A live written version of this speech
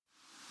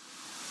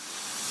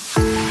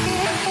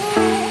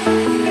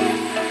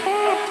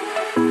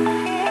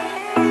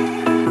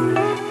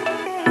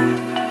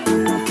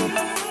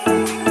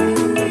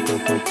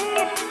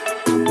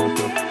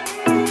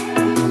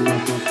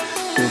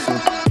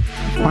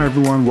Hi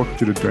everyone, welcome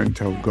to the Don't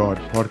Tell God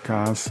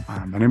podcast.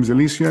 My name is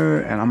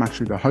Eliseo and I'm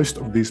actually the host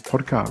of this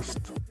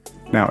podcast.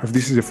 Now, if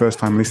this is your first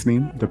time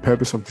listening, the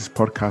purpose of this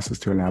podcast is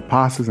to allow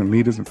pastors and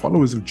leaders and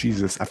followers of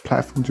Jesus a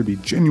platform to be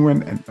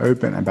genuine and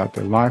open about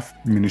their life,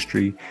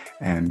 ministry,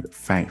 and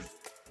faith.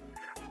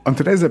 On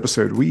today's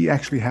episode, we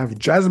actually have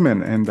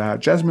Jasmine, and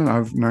Jasmine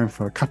I've known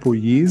for a couple of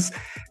years,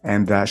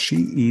 and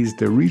she is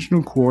the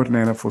regional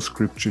coordinator for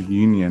Scripture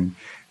Union.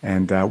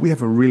 And we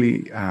have a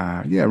really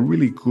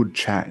good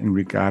chat in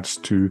regards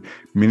to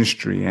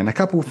ministry and a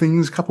couple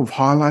of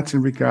highlights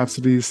in regards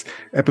to this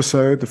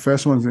episode. The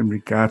first one is in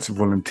regards to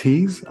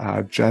volunteers.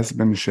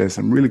 Jasmine shares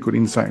some really good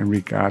insight in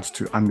regards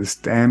to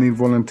understanding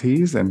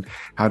volunteers and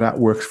how that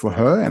works for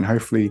her. And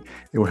hopefully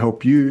it will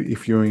help you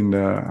if you're in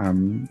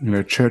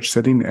the church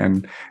setting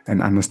and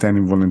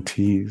understanding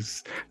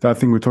volunteers. The other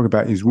thing we talk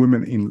about is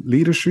women in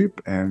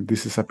leadership. And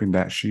this is something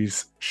that she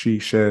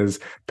shares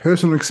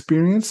personal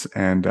experience,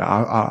 and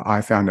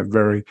I found it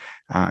very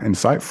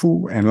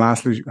insightful. And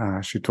lastly,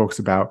 she talks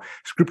about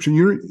Scripture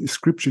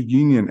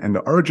Union and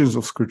the origins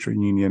of Scripture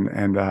Union.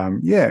 And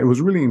it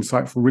was really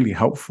insightful, really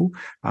helpful.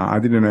 I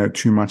didn't know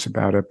too much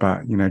about it,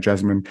 but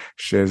Jasmine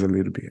shares a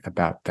little bit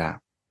about that.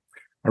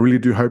 I really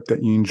do hope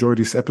that you enjoy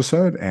this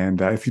episode.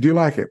 And if you do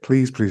like it,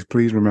 please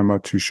remember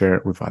to share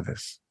it with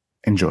others.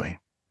 Enjoy.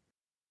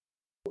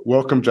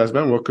 Welcome,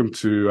 Jasmine. Welcome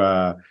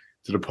to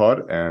the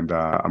pod, and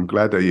I'm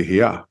glad that you're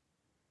here.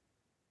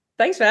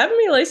 Thanks for having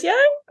me, Eliseo.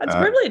 It's a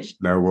privilege.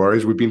 No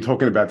worries. We've been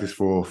talking about this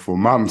for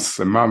months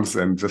and months,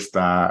 and just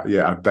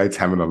updates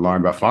haven't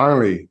aligned, but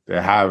finally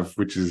they have,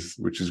 which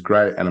is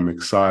great, and I'm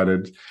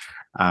excited.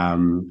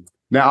 Now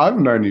I've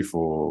known you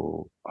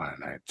for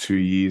 2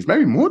 years,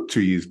 maybe more than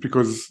 2 years,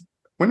 because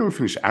when did we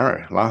finish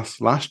Arrow?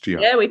 Last year.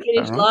 Yeah, we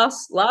finished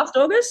last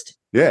August.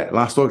 Yeah,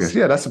 last August.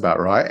 Yeah, that's about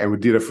right. And we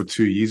did it for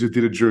 2 years. We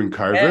did it during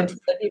COVID. Yeah, so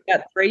you've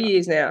got 3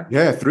 years now.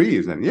 Yeah, 3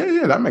 years then.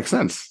 Yeah, that makes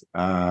sense.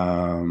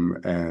 That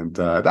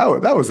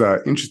was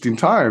an interesting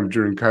time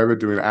during COVID,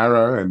 doing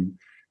Arrow and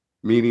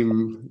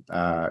meeting.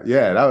 That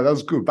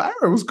was good. But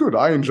Arrow was good.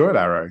 I enjoyed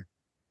Arrow.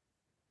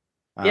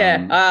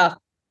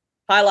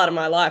 Highlight of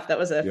my life. That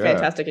was a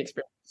fantastic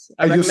experience.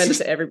 I recommend it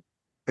to everybody.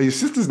 Are your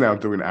sisters now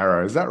doing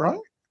Arrow? Is that right?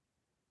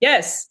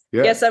 Yes.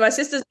 Yeah. So my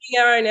sister's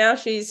doing Arrow now.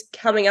 She's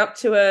coming up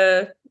to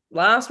her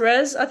last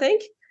res, I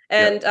think.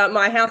 And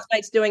my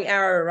housemate's doing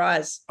Arrow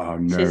Rise. Oh,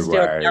 no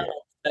way.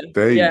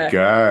 There you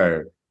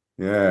go.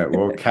 Yeah.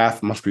 Well,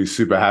 Kath must be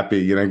super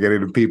happy, getting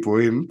the people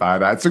in.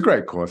 But it's a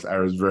great course.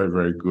 Arrow is very,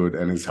 very good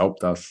and has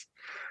helped us.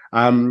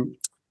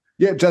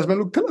 Jasmine,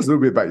 look, tell us a little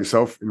bit about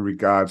yourself in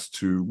regards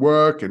to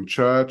work and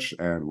church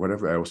and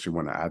whatever else you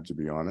want to add, to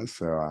be honest.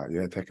 So,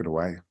 take it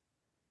away.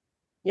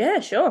 Yeah,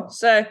 sure.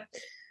 So,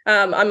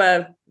 I'm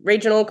a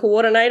regional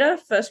coordinator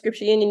for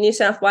Scripture Union New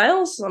South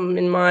Wales. I'm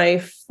in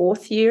my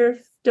 4th year of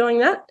doing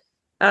that.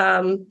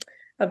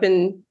 That's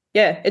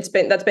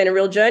been a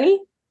real journey.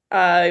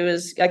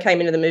 I came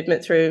into the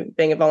movement through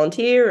being a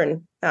volunteer,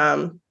 and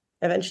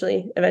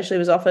eventually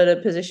was offered a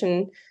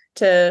position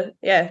to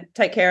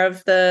take care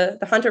of the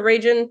Hunter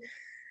region,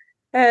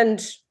 and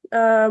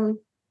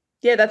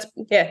that's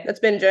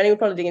been a journey. We'll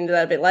probably dig into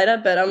that a bit later,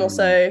 but I'm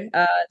also,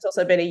 it's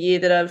also been a year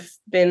that I've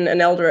been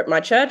an elder at my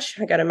church.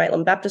 I go to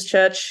Maitland Baptist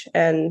Church,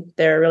 and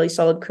they're a really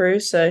solid crew.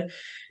 So,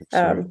 it's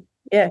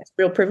a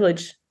real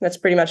privilege. That's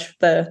pretty much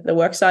the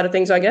work side of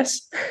things, I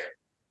guess.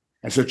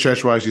 And so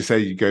church-wise, you say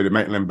you go to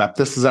Maitland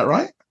Baptist, is that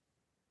right?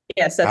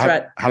 Yes, that's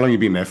right. How long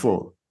have you been there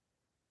for?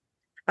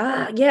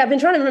 I've been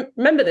trying to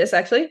remember this,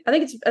 actually. I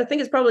think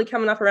it's probably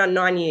coming up around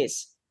 9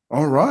 years.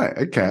 All right.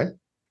 Okay.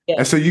 Yeah.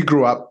 And so you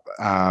grew up,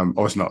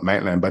 it's not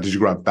Maitland, but did you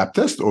grow up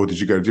Baptist, or did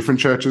you go to different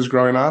churches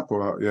growing up?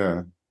 Or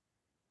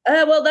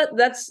Well,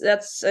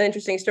 that's an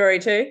interesting story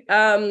too.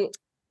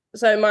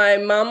 So my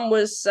mum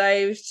was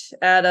saved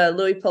at a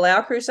Louis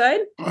Palau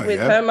crusade with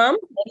her mum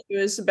when she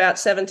was about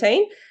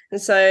 17, and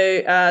so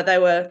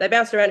they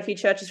bounced around a few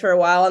churches for a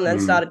while, and then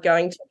started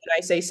going to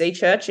an ACC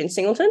church in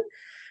Singleton.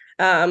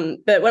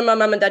 But when my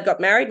mum and dad got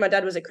married, my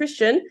dad was a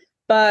Christian,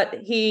 but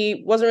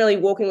he wasn't really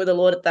walking with the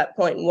Lord at that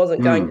point and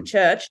wasn't going to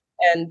church.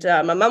 And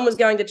my mum was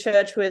going to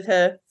church with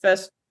her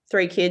first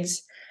 3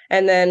 kids.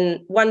 And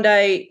then one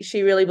day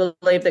she really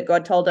believed that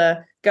God told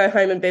her, go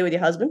home and be with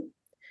your husband.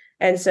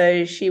 And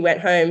so she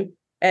went home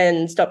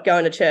and stopped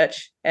going to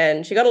church.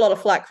 And she got a lot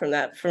of flack from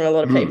that, from a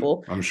lot of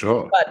people. I'm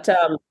sure. But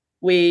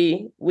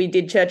we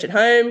did church at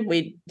home.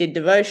 We did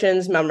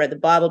devotions. Mum read the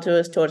Bible to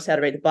us, taught us how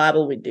to read the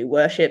Bible. We'd do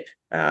worship,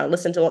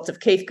 listen to lots of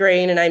Keith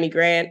Green and Amy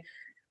Grant.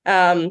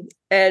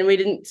 And we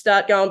didn't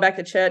start going back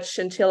to church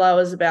until I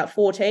was about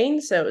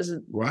 14. So it was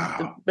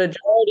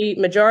the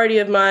majority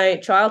of my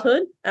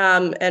childhood.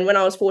 And when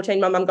I was 14,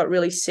 my mum got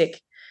really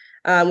sick.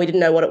 We didn't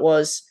know what it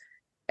was.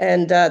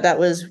 And that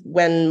was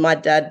when my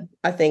dad,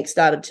 I think,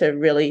 started to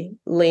really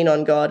lean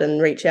on God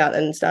and reach out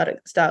and start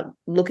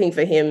looking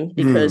for him,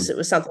 because it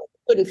was something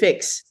we couldn't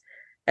fix.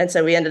 And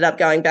so we ended up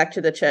going back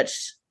to the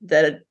church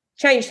that had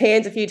changed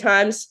hands a few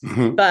times,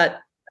 but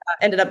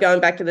ended up going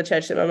back to the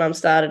church that my mum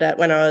started at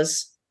when I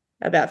was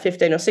about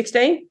 15 or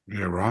 16.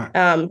 Yeah, right.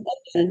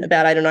 And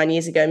about 8 or 9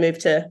 years ago,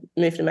 moved to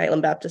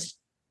Maitland Baptist.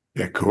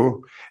 Yeah,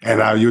 cool.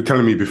 And you were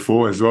telling me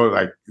before as well,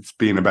 like it's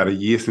been about a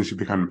year since you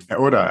become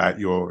elder at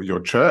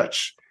your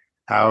church.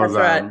 How's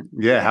That's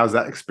right. how's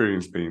that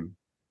experience been?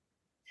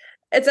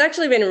 It's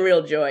actually been a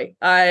real joy.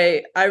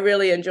 I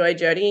really enjoy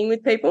journeying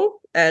with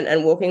people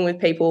and walking with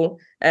people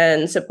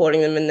and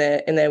supporting them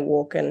in their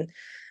walk and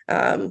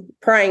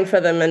praying for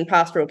them and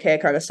pastoral care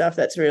kind of stuff.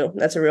 That's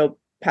a real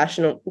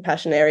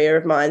passion area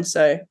of mine.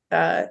 So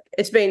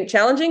it's been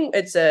challenging.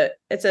 It's a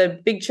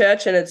big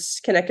church and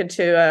it's connected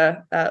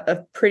to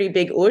a pretty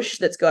big ush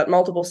that's got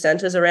multiple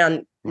centres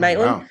around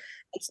Maitland. Wow.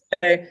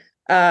 So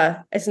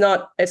it's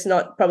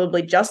not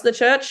probably just the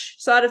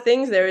church side of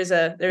things. There is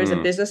a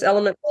business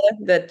element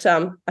there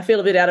that I feel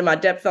a bit out of my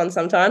depth on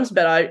sometimes,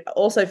 but I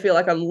also feel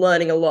like I'm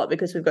learning a lot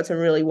because we've got some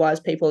really wise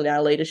people in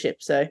our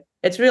leadership. So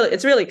it's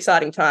really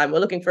exciting time. We're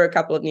looking for a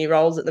couple of new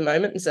roles at the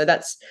moment, and so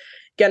that's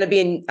going to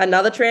be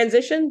another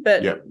transition.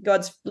 But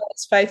God's led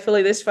us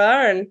faithfully this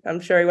far, and I'm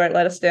sure He won't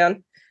let us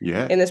down.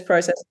 In this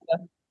process.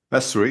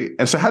 That's sweet.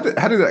 And so how did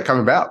that come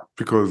about?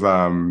 Because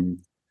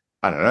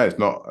I don't know. It's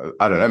not.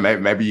 I don't know.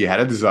 Maybe you had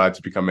a desire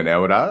to become an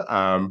elder.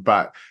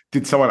 But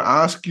did someone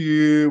ask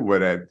you?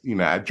 Whether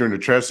during the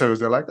church service,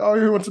 they're like, "Oh,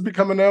 who wants to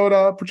become an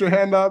elder? Put your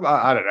hand up."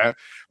 I don't know.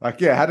 Like,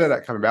 how did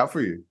that come about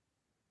for you?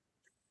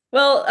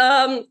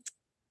 Well,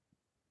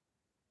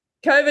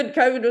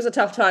 COVID was a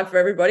tough time for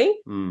everybody.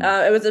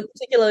 It was a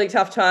particularly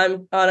tough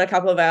time on a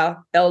couple of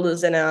our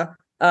elders and our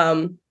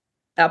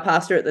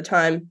pastor at the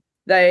time.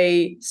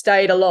 They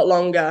stayed a lot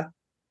longer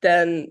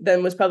than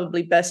was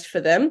probably best for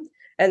them.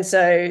 And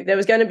so there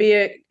was going to be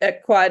a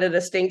quite a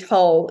distinct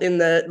hole in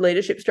the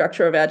leadership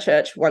structure of our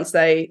church once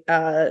they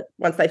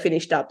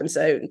finished up. And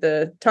so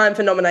the time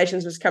for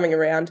nominations was coming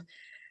around,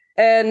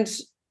 and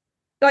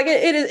like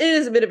it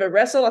is a bit of a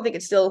wrestle. I think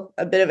it's still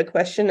a bit of a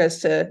question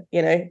as to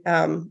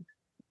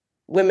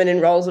women in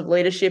roles of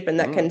leadership, and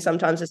that can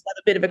sometimes just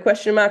have a bit of a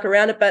question mark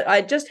around it. But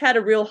I just had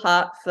a real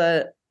heart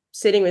for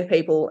sitting with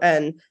people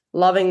and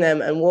loving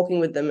them and walking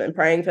with them and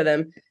praying for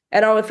them.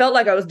 And I felt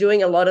like I was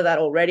doing a lot of that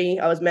already.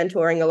 I was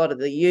mentoring a lot of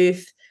the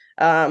youth.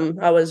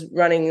 I was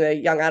running the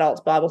young adults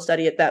Bible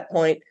study at that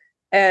point.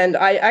 And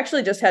I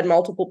actually just had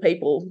multiple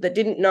people that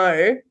didn't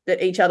know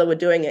that each other were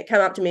doing it come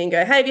up to me and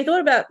go, "Hey, have you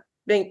thought about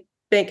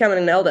becoming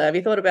an elder? Have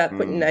you thought about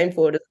putting your name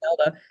forward as an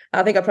elder?"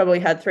 I think I probably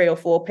had 3 or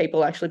 4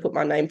 people actually put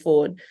my name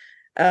forward.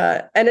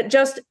 And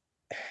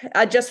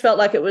I just felt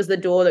like it was the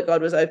door that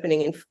God was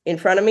opening in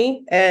front of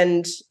me,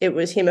 and it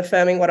was Him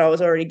affirming what I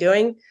was already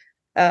doing.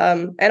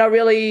 And I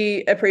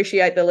really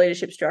appreciate the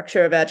leadership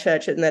structure of our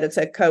church and that it's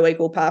a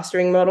co-equal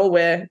pastoring model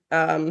where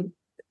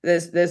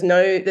there's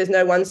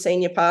no one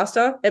senior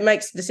pastor. It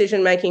makes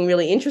decision making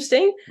really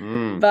interesting,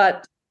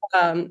 but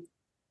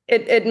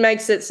it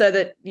makes it so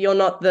that you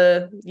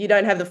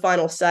don't have the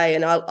final say.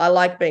 And I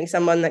like being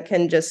someone that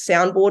can just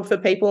soundboard for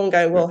people and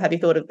go, "Well, have you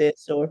thought of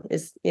this?" Or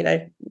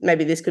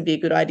maybe this could be a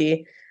good idea.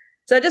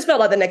 So it just felt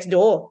like the next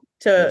door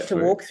to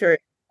walk through,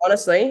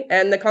 honestly,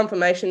 and the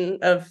confirmation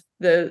of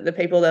the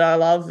people that I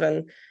love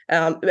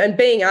and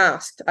being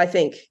asked, I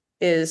think,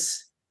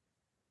 is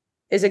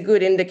a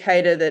good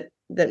indicator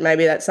that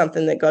maybe that's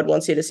something that God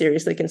wants you to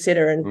seriously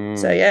consider. And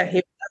so,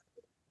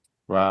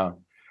 Wow.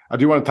 I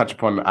do want to touch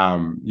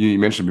upon, you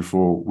mentioned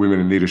before women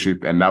in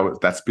leadership, and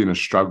that's been a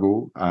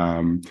struggle.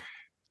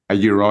 A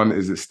year on,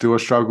 is it still a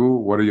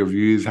struggle? What are your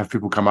views? Have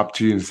people come up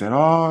to you and said,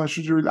 "Oh,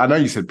 should you?" I know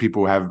you said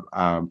people have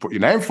put your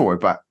name forward,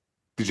 but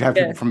did you have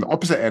people from the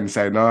opposite end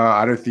say, "No,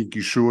 I don't think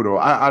you should," or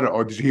I don't,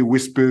 or did you hear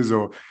whispers,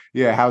 or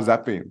how's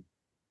that been?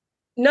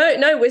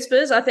 No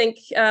whispers. I think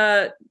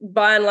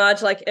by and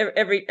large, like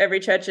every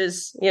church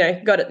has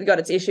got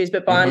its issues,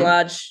 but by and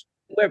large,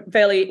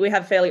 we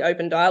have fairly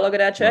open dialogue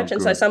at our church.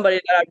 And so somebody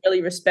that I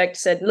really respect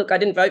said, "Look, I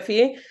didn't vote for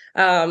you.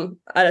 I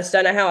just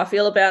don't know how I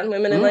feel about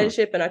women in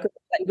leadership, and I could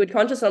do that in good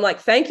conscience." And I'm like,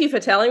 "Thank you for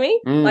telling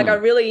me." Like I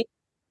really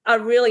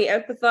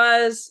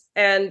empathize,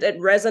 and it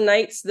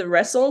resonates, the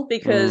wrestle,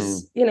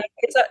 because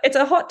it's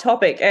a hot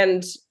topic,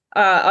 and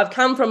I've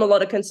come from a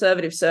lot of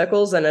conservative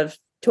circles and have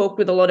talked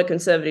with a lot of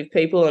conservative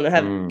people and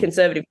have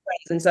conservative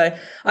friends, and so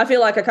I feel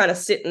like I kind of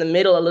sit in the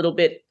middle a little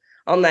bit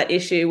on that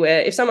issue,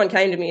 where if someone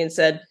came to me and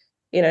said,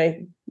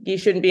 "You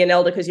shouldn't be an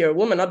elder because you're a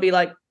woman," I'd be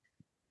like,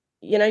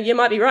 you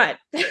might be right.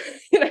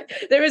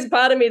 There is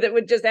part of me that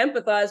would just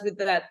empathize with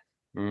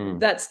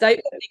that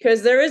statement,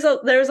 because there is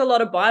a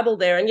lot of Bible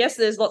there, and yes,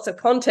 there's lots of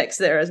context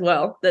there as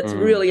well. That's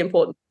really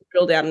important to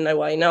drill down and know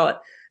why you know it.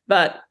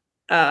 But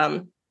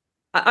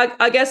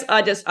I guess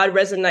I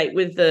resonate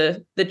with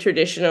the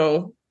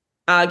traditional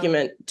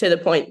argument to the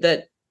point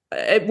that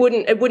it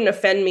wouldn't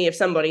offend me if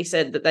somebody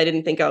said that they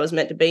didn't think I was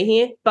meant to be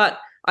here. But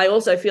I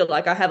also feel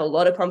like I have a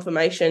lot of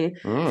confirmation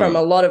from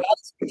a lot of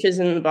other scriptures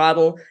in the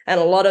Bible and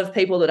a lot of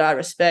people that I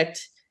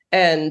respect.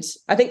 And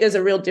I think there's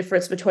a real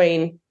difference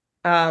between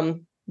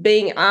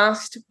being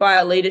asked by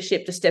a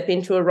leadership to step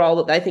into a role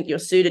that they think you're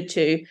suited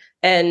to,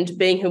 and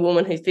being a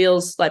woman who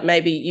feels like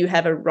maybe you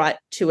have a right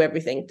to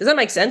everything. Does that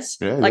make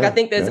sense? I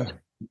think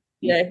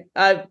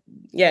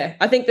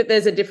I think that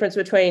there's a difference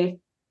between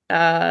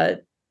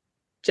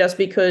just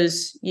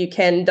because you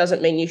can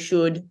doesn't mean you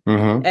should,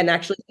 and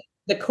actually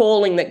the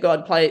calling that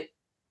God plays,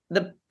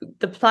 the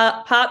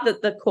part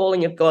that the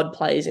calling of God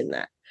plays in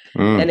that.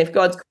 And if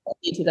God's called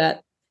you to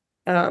that,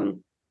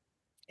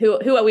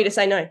 who are we to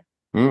say no?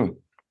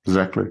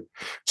 Exactly.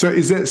 So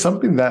is there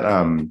something that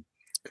I'm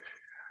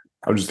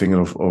just thinking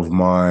of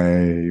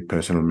my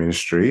personal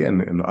ministry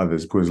and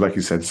others, because like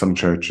you said, some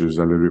churches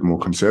are a little bit more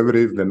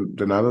conservative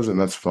than others, and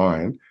that's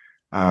fine.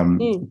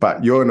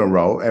 But you're in a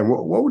role, and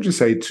what would you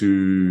say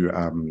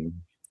to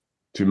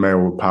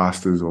male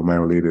pastors or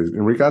male leaders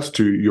in regards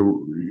to your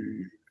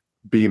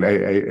being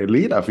a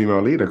leader,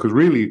 female leader? Because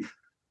really,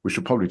 we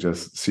should probably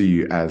just see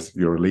you as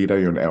you're a leader,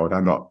 you're an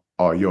elder, not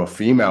you're a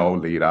female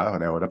leader,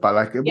 an elder. But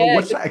like,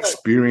 what's that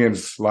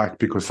experience like?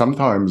 Because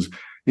sometimes,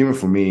 even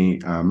for me,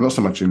 not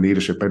so much in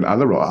leadership, but in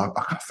other roles,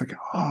 I kind of think,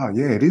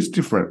 it is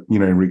different,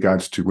 in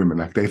regards to women.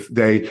 Like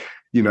they,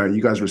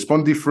 you guys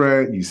respond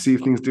different, you see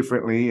things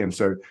differently, and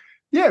so.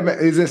 Yeah,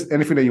 is there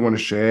anything that you want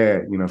to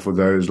share, for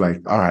those like,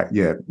 all right,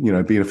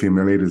 being a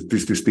female leader,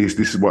 this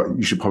is what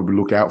you should probably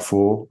look out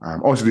for.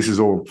 Also, this is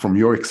all from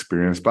your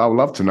experience, but I would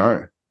love to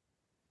know.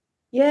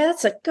 Yeah,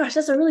 that's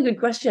a really good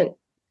question.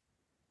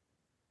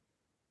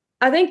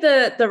 I think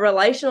the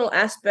relational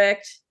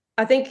aspect,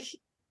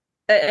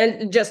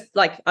 and just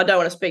like, I don't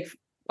want to speak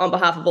on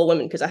behalf of all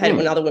women because I hate it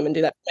when other women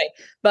do that for me.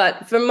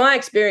 But from my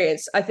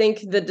experience, I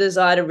think the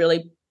desire to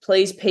really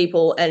please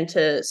people and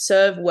to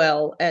serve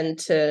well and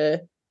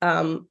to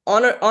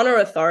honor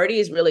authority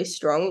is really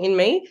strong in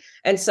me,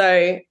 and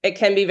so it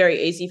can be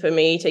very easy for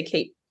me to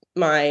keep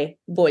my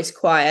voice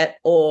quiet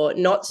or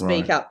not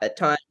speak up at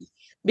times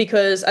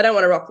because I don't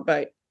want to rock the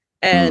boat.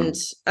 And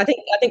I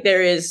think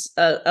there is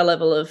a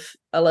level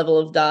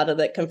of data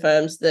that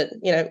confirms that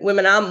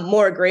women are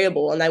more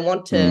agreeable and they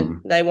want to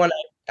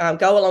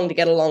go along to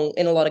get along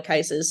in a lot of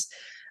cases.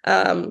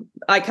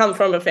 I come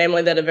from a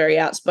family that are very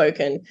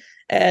outspoken.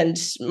 And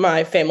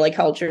my family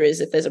culture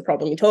is if there's a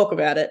problem, you talk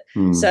about it.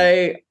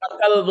 So I'm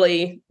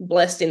probably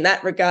blessed in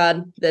that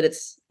regard that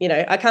it's,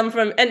 I come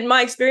from, and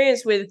my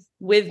experience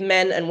with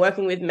men and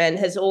working with men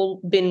has all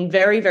been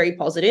very, very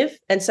positive.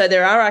 And so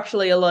there are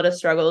actually a lot of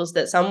struggles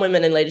that some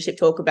women in leadership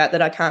talk about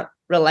that I can't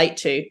relate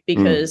to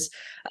because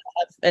I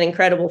have an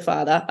incredible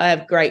father. I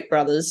have great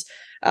brothers.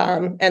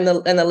 And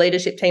the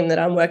leadership team that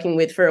I'm working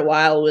with for a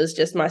while was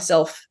just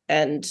myself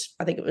and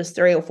I think it was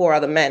 3 or 4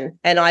 other men.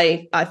 And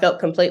I felt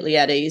completely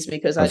at ease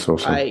because I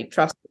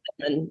trusted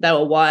them and they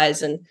were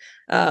wise and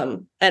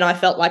I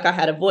felt like I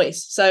had a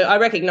voice. So I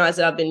recognize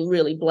that I've been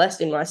really blessed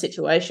in my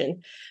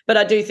situation. But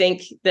I do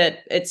think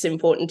that it's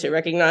important to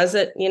recognize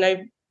that,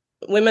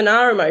 women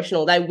are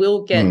emotional. They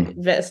will get have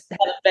a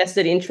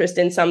vested interest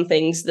in some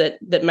things that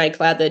may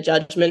cloud their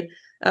judgment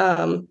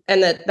and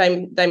that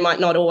they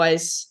might not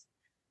always.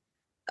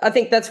 I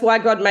think that's why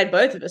God made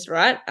both of us,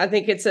 right? I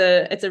think it's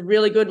a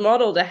really good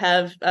model to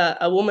have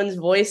a woman's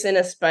voice in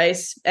a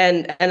space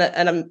and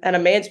a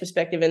man's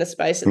perspective in a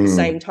space at the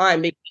same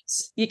time,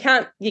 because you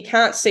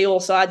can't see all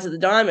sides of the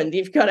diamond.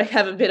 You've got to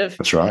have a bit of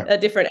a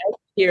different edge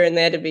here and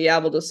there to be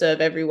able to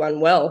serve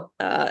everyone well.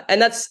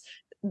 And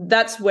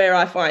that's where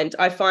I find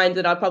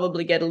that I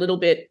probably get a little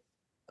bit,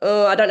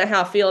 I don't know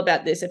how I feel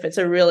about this. If it's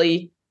a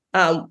really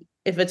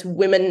if it's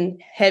women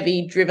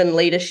heavy driven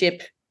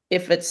leadership.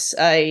 If it's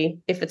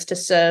to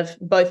serve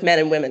both men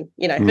and women,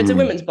 if it's a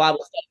women's Bible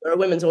study or a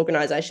women's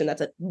organization,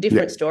 that's a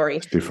different story.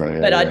 It's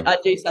different, but I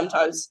do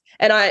sometimes,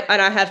 and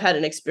I have had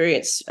an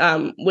experience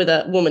with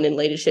a woman in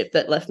leadership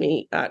that left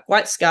me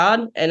quite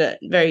scarred in a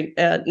very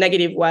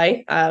negative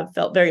way. I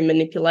felt very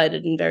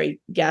manipulated and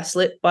very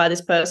gaslit by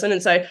this person,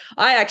 and so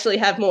I actually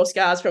have more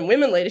scars from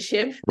women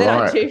leadership than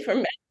I do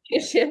from men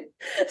leadership.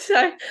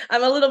 So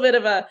I'm a little bit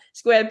of a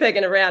square peg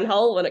in a round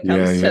hole when it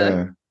comes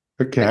to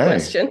the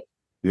question.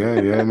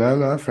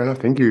 No, fair enough.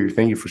 Thank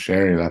you for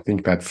sharing. I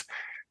think that's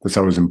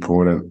always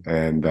important.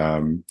 And I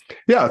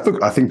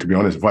think to be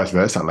honest, vice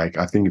versa. Like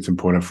I think it's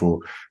important for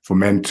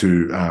men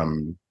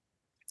to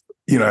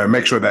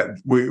make sure that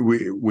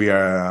we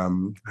are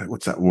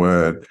what's that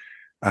word?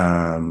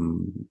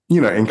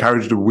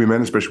 Encourage the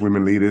women, especially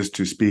women leaders,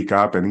 to speak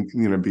up and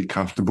be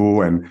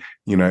comfortable, and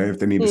if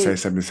they need to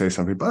say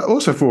something. But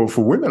also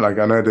for women, like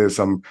I know there's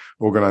some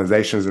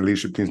organizations and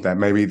leadership teams that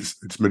maybe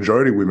it's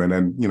majority women,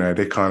 and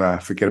they kind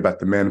of forget about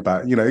the men.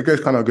 But it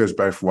goes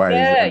both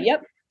ways.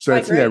 So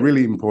it's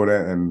really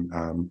important,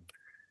 and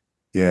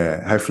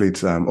hopefully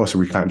it's also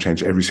we can't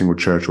change every single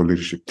church or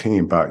leadership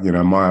team, but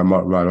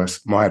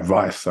my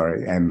advice,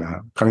 and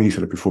kind of you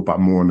said it before, but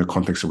more in the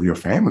context of your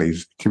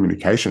family's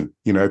communication,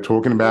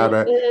 talking about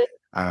it.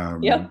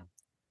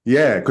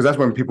 Because that's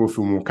when people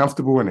feel more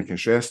comfortable and they can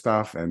share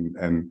stuff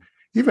and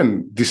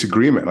even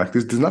disagreement. Like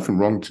there's nothing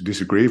wrong to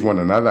disagree with one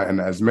another,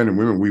 and as men and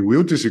women we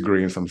will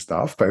disagree in some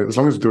stuff, but as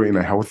long as we do it in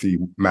a healthy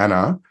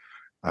manner,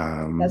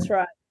 that's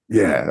right.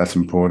 That's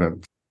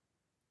important.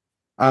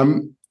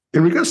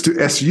 In regards to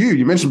SU,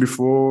 you mentioned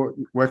before,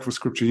 you work for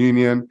Scripture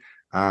Union.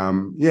 how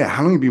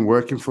long have you been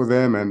working for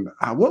them, and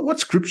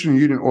what's Scripture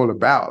Union all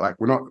about? Like,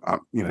 we're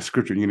not,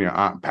 Scripture Union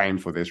aren't paying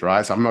for this,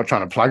 right? So I'm not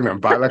trying to plug them,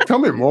 but like, tell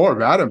me more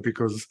about them,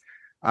 because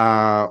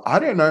I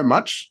don't know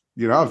much.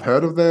 I've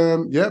heard of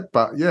them,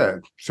 but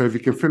so if you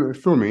can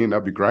fill me in,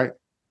 that'd be great.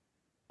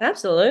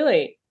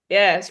 Absolutely.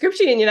 Yeah,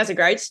 Scripture Union has a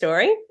great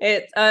story.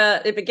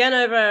 It began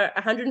over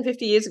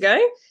 150 years ago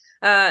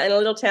in a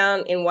little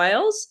town in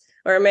Wales,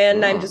 where a man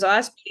named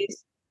Josiah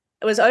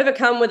was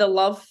overcome with a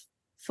love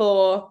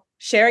for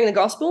sharing the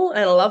gospel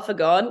and a love for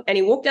God. And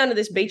he walked down to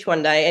this beach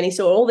one day and he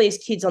saw all these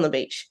kids on the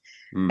beach.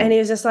 And he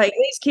was just like,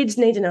 these kids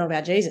need to know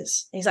about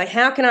Jesus. He's like,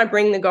 how can I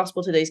bring the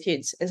gospel to these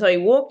kids? And so he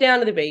walked down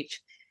to the beach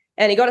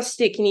and he got a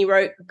stick and he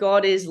wrote,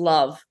 "God is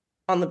love,"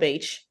 on the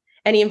beach.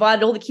 And he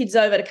invited all the kids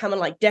over to come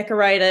and like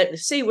decorate it with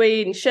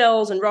seaweed and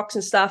shells and rocks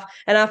and stuff.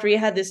 And after he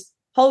had this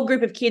whole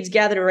group of kids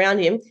gathered around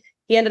him,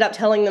 he ended up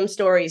telling them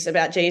stories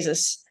about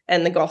Jesus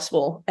and the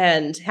gospel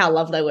and how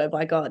loved they were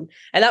by God.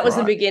 And that was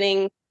the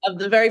beginning of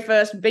the very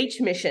first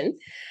beach mission.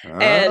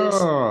 And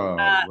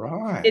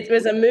it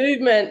was a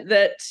movement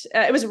that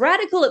it was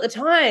radical at the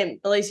time,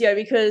 Eliseo,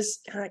 because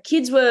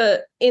kids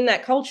were in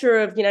that culture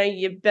of,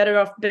 you're better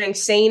off being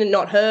seen and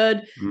not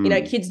heard.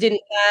 Kids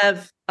didn't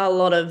have a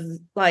lot of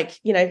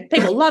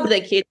people loved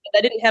their kids, but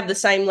they didn't have the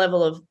same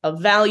level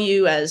of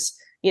value as,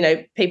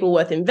 people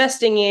worth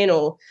investing in,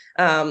 or,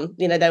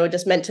 they were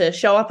just meant to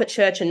show up at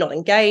church and not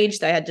engage.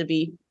 They had to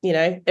be,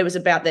 it was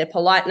about their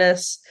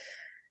politeness.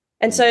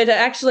 And so to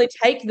actually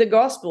take the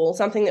gospel,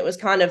 something that was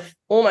kind of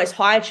almost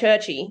high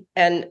churchy,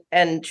 and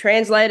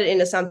translate it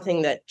into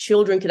something that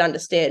children could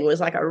understand was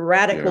like a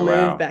radical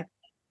move back.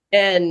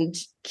 And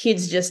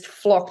kids just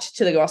flocked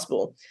to the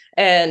gospel.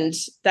 And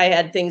they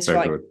had things they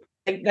brought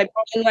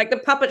in like the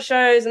puppet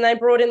shows, and they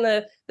brought in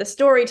the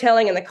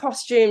storytelling and the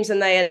costumes,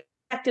 and they had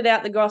acted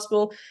out the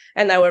gospel,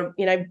 and they were,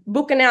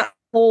 booking out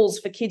halls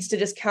for kids to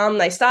just come.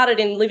 They started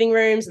in living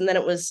rooms, and then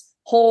it was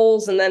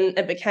halls, and then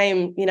it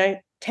became,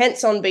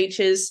 tents on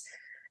beaches,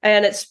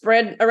 and it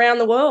spread around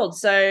the world.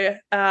 So,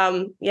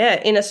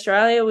 in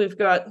Australia, we've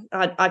got,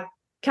 I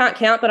can't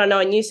count, but I know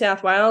in New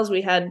South Wales,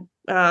 we had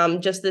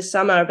just this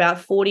summer about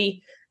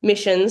 40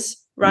 missions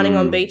running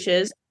on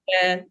beaches,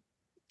 where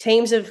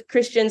teams of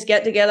Christians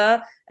get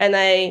together and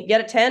they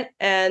get a tent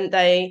and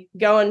they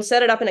go and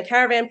set it up in a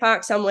caravan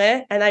park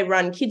somewhere, and they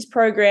run kids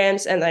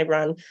programs, and they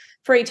run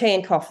free tea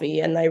and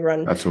coffee, and they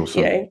run, that's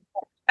awesome,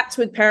 chats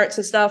with parents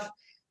and stuff.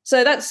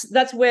 So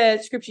that's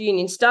where Scripture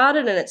Union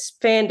started, and it's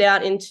fanned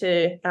out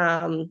into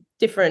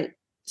different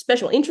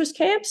special interest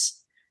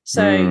camps.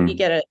 So you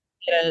get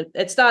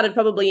it started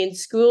probably in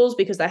schools,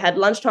 because they had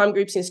lunchtime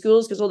groups in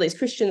schools, because all these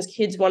Christians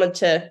kids wanted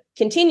to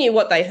continue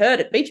what they heard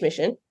at Beach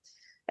Mission.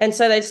 And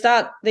so they'd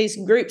start these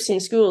groups in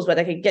schools where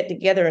they could get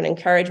together and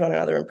encourage one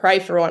another and pray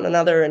for one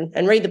another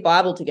and read the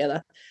Bible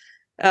together.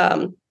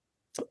 And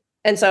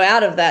so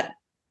out of that,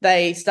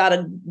 they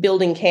started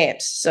building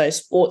camps, so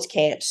sports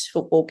camps,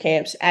 football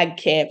camps, ag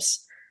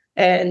camps,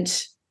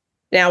 and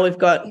now we've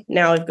got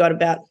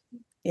about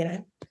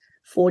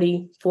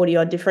 40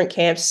 odd different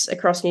camps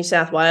across New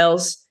South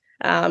Wales.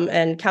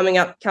 And coming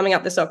up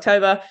this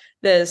October,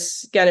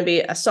 there's going to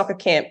be a soccer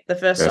camp, the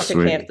first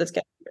soccer camp that's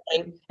going to be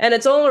running, and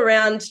it's all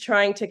around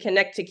trying to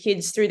connect to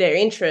kids through their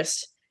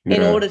interests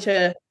in order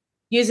to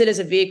use it as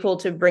a vehicle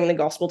to bring the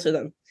gospel to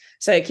them.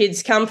 So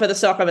kids come for the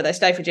soccer, but they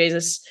stay for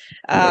Jesus.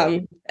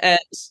 And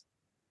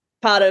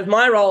part of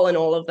my role in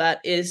all of that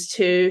is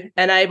to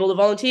enable the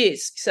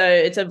volunteers. So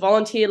it's a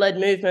volunteer-led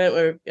movement.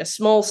 We're a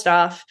small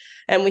staff,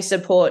 and we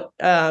support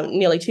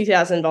nearly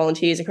 2,000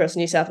 volunteers across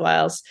New South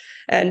Wales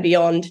and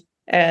beyond.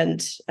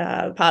 And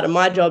part of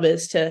my job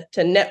is to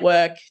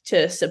network,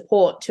 to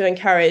support, to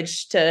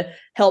encourage, to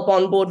help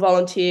onboard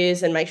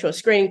volunteers and make sure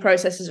screening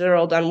processes are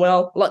all done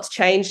well. Lots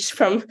changed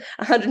from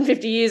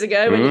 150 years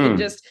ago when you could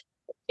just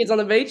kids on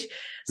the beach.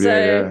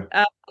 So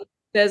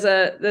there's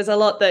a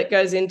lot that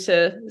goes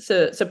into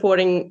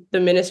supporting the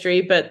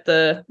ministry, but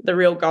the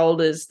real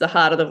goal is the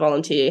heart of the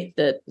volunteer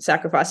that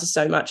sacrifices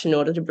so much in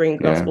order to bring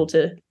the gospel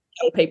to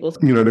young people.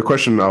 The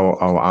question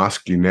I'll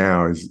ask you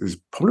now is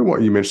probably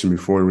what you mentioned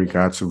before in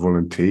regards to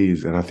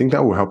volunteers, and I think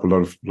that will help a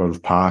lot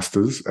of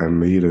pastors and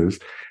leaders.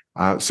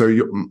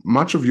 So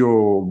much of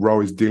your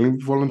role is dealing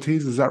with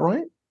volunteers, is that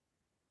right?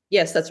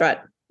 Yes, that's right.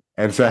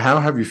 And so how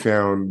have you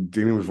found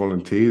dealing with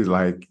volunteers?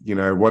 Like,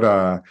 what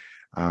are,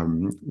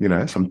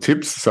 some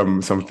tips,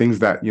 some things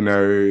that,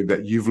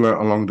 that you've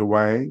learned along the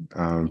way?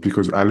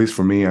 Because at least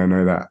for me, I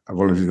know that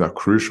volunteers are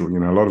crucial,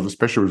 a lot of,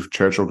 especially with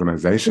church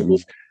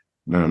organizations,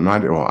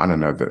 90, or I don't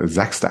know the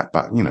exact stat,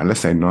 but,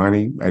 let's say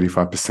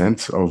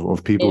 85%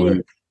 of people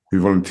who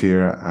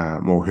volunteer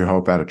or who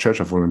help out at church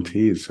are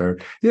volunteers. So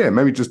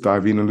maybe just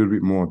dive in a little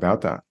bit more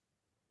about that.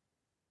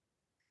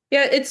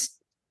 Yeah,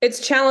 it's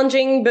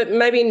challenging, but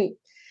maybe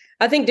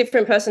I think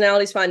different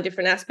personalities find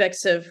different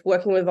aspects of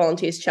working with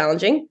volunteers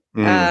challenging.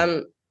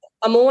 I'm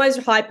always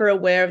hyper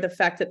aware of the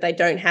fact that they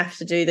don't have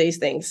to do these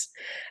things,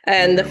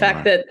 and the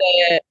fact that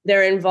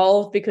they're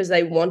involved because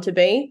they want to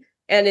be,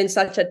 and in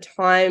such a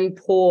time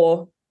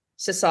poor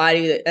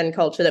society and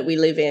culture that we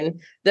live in,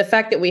 the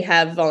fact that we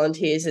have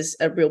volunteers is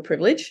a real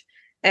privilege.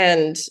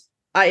 And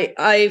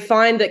I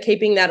find that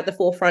keeping that at the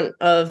forefront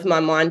of my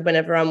mind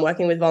whenever I'm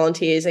working with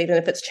volunteers, even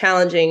if it's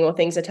challenging or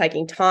things are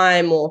taking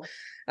time or,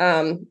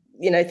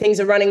 things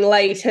are running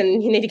late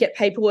and you need to get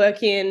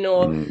paperwork in,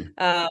 or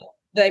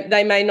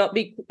they may not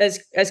be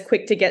as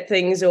quick to get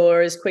things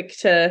or as quick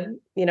to,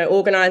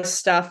 organize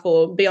stuff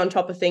or be on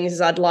top of things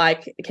as I'd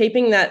like.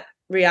 Keeping that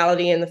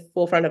reality in the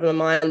forefront of my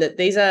mind that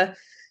these are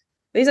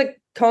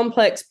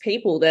complex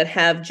people that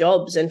have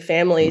jobs and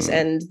families,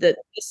 and that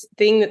this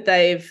thing that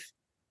they've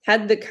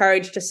had the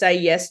courage to say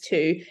yes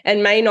to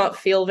and may not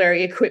feel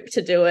very equipped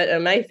to do it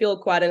and may feel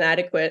quite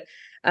inadequate,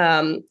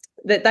 that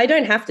they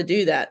don't have to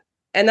do that.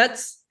 And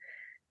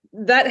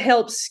that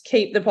helps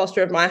keep the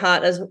posture of my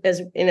heart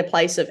as in a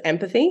place of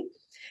empathy,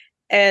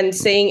 and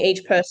seeing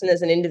each person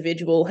as an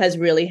individual has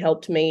really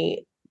helped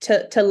me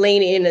to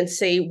lean in and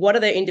see what are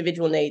their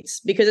individual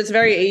needs, because it's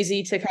very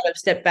easy to kind of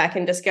step back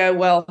and just go,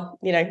 well,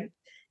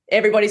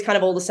 everybody's kind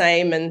of all the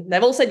same and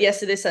they've all said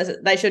yes to this, as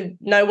they should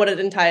know what it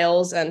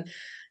entails. And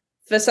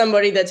for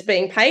somebody that's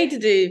being paid to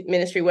do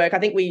ministry work, I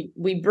think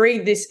we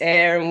breathe this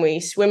air and we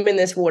swim in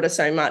this water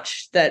so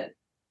much that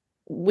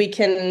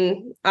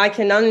I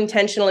can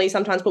unintentionally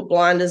sometimes put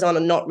blinders on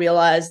and not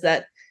realize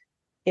that,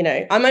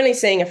 I'm only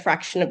seeing a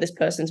fraction of this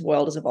person's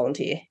world as a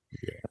volunteer.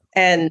 Yeah.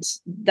 And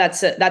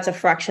that's a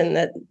fraction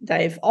that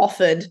they've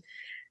offered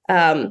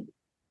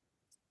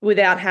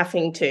without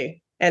having to,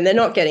 and they're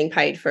not getting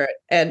paid for it.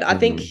 And I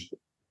think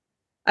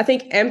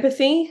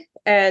empathy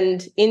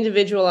and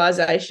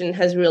individualization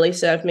has really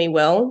served me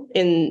well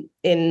in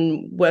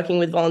working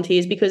with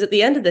volunteers, because at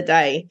the end of the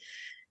day,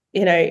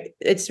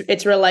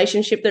 it's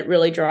relationship that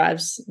really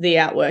drives the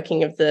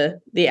outworking of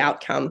the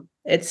outcome.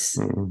 It's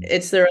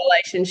the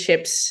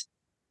relationships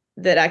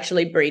that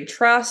actually breed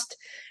trust.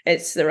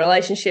 It's the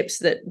relationships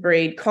that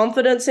breed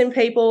confidence in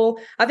people.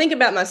 I think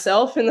about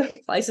myself in the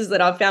places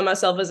that I've found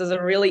myself as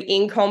a really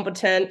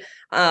incompetent,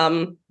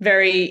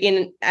 very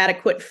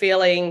inadequate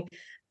feeling,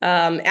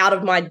 out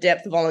of my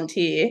depth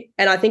volunteer.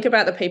 And I think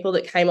about the people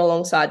that came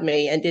alongside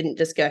me and didn't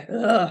just go,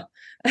 ugh,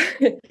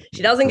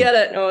 she doesn't get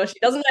it, or she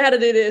doesn't know how to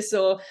do this,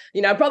 or,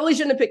 I probably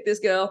shouldn't have picked this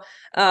girl.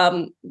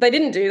 They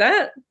didn't do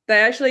that. They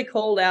actually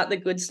called out the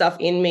good stuff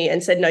in me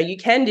and said, no, you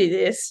can do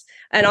this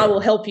and I will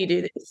help you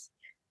do this.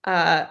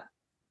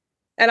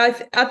 And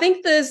I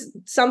think there's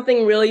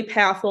something really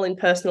powerful in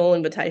personal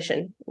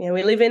invitation.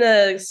 We live in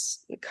a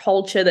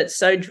culture that's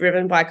so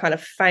driven by kind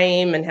of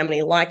fame and how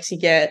many likes you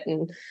get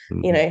and,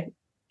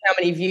 how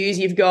many views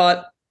you've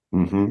got.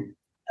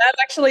 Have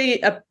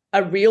actually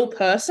a real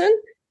person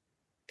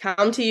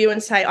come to you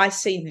and say, I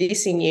see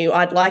this in you.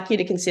 I'd like you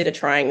to consider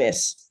trying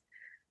this.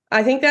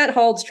 I think that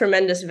holds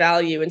tremendous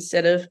value,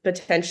 instead of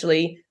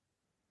potentially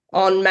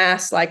en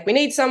masse, like we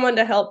need someone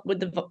to help with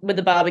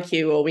the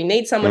barbecue, or we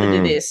need someone to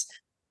do this.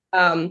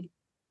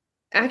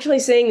 Actually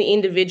seeing the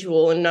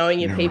individual and knowing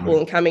your people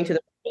and coming to the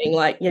meeting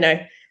like,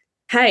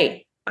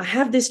 hey, I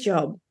have this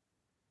job.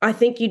 I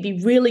think you'd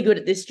be really good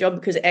at this job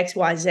because X,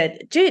 Y, Z.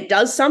 Gee, it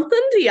does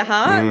something to your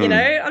heart.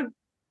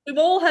 We've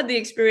all had the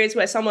experience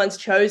where someone's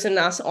chosen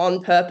us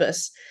on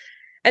purpose.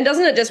 And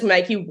doesn't it just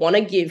make you want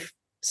to give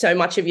so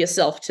much of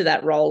yourself to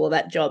that role or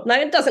that job? No,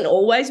 it doesn't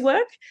always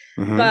work.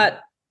 But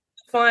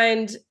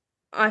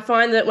I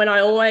find that when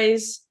I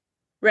always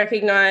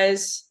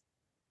recognize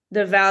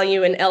the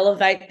value and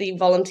elevate the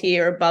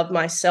volunteer above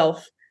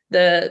myself,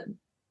 the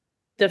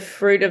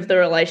fruit of the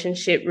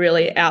relationship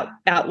really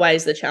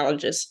outweighs the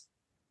challenges.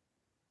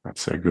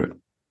 That's so good.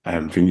 I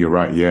think you're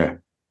right. Yeah.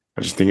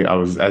 I just think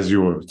as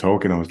you were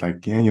talking, I was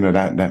like, yeah,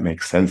 that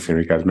makes sense,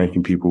 Erika, as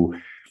making people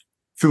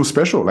feel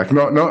special, like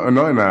not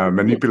in a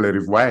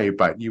manipulative way,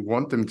 but you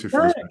want them to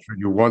feel special.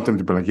 You want them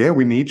to be like, yeah,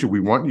 we need you. We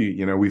want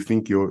you. We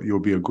think you'll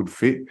be a good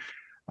fit.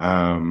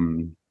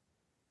 So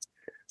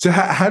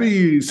how do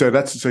you,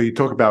 so you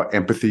talk about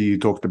empathy, you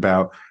talked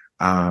about,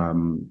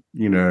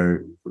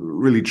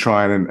 really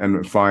trying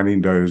and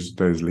finding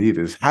those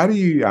leaders. How do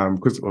you,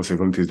 because also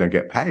volunteers don't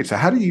get paid. So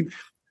how do you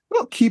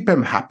not keep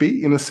them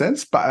happy in a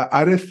sense, but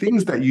are there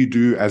things that you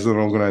do as an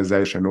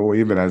organization, or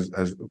even as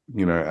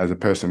a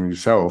person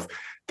yourself,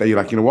 that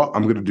you're like, what,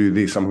 I'm going to do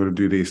this, I'm going to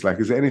do this. Like,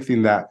 is there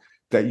anything that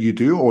you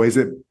do, or is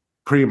it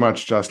pretty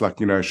much just like,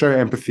 show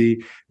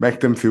empathy,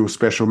 make them feel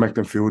special, make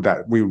them feel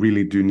that we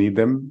really do need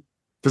them?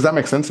 Does that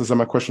make sense? Does that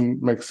my question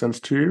make sense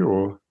to you,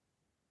 or?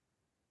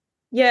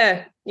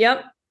 Yeah.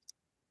 Yep.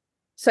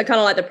 So kind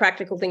of like the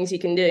practical things you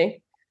can do.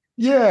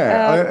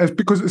 Yeah,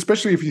 because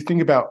especially if you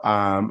think about,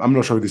 I'm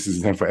not sure if this is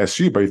the same for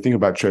SU, but you think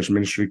about church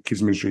ministry,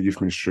 kids ministry,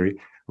 youth ministry.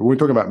 When we're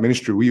talking about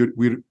ministry, we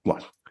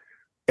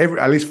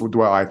at least for the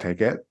way I take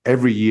it,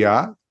 every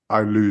year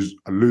I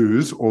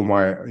lose all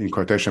my, in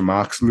quotation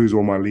marks, lose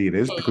all my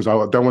leaders, because I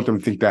don't want them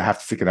to think they have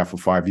to stick it out for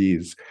 5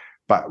 years.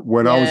 But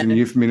when I was in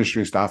youth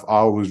ministry and stuff,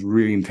 I was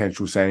really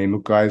intentional saying,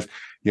 look, guys,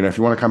 if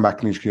you want to come back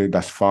to ministry,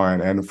 that's fine.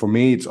 And for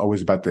me, it's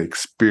always about the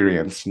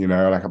experience,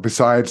 like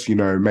besides,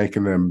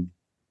 making them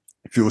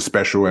feel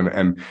special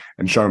and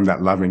show them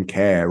that love and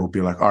care, will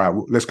be like, all right,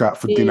 let's go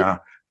out for dinner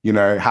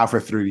halfway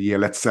through the year,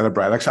 let's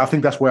celebrate. Like, so I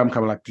think that's where I'm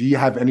coming. Like, do you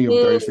have any of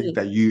those things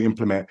that you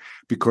implement?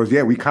 Because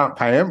we can't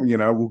pay them.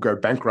 We'll go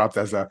bankrupt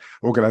as an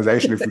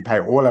organization if we pay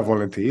all our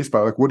volunteers.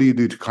 But like, what do you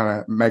do to kind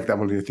of make that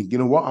volunteer think, you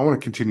know what, I want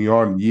to continue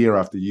on year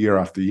after year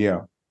after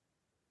year?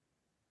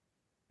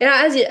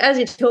 As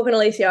you're talking,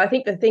 Eliseo, I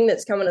think the thing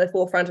that's coming to the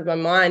forefront of my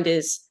mind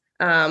is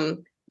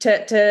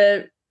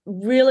to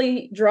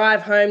really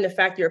drive home the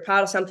fact you're a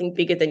part of something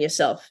bigger than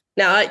yourself.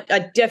 Now,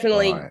 I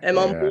definitely am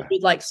on board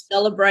with like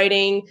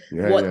celebrating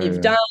what you've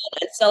done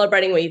and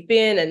celebrating where you've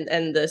been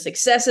and the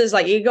successes.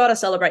 Like, you got to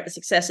celebrate the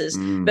successes,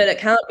 but it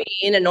can't be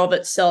in and of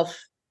itself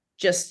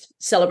just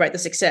celebrate the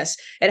success.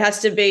 It has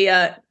to be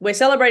we're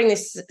celebrating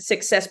this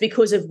success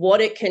because of what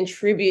it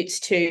contributes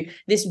to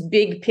this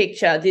big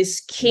picture,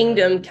 this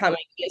kingdom coming,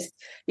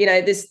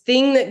 this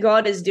thing that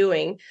God is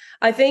doing.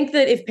 I think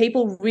that if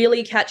people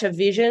really catch a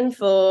vision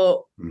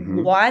for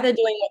why they're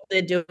doing what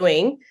they're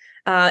doing,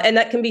 and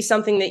that can be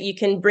something that you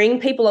can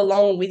bring people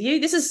along with you.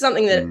 This is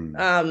something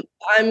that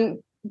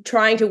I'm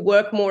trying to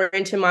work more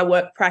into my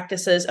work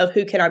practices of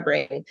who can I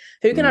bring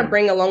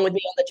along with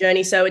me on the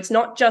journey. So it's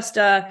not just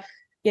I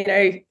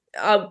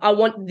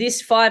want this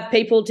 5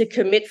 people to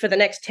commit for the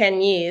next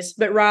 10 years,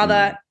 but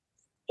rather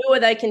who are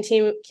they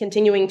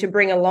continuing to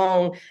bring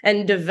along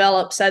and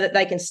develop so that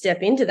they can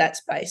step into that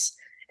space.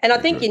 And I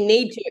think you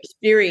need to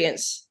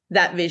experience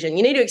that vision.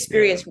 You need to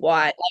experience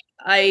why.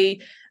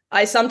 Like,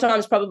 I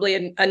sometimes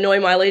probably annoy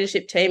my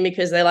leadership team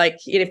because they're like,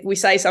 if we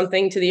say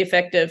something to the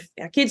effect of,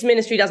 our kids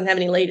ministry doesn't have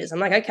any leaders. I'm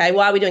like, okay,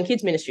 why are we doing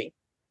kids ministry?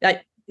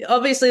 Like,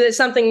 obviously there's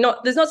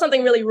not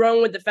something really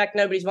wrong with the fact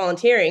nobody's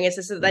volunteering. It's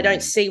just that they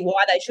don't see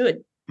why they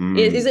should.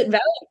 Is it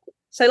valuable?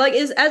 So like,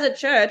 as a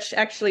church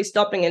actually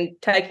stopping and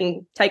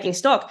taking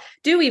stock,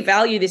 do we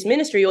value this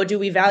ministry, or do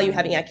we value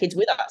having our kids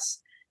with us?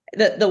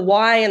 The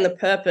why and the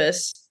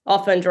purpose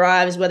often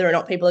drives whether or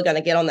not people are going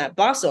to get on that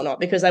bus or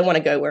not, because they want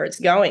to go where it's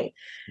going.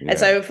 And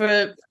so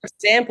for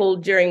example,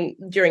 during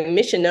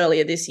mission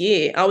earlier this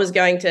year, I was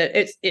going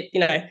to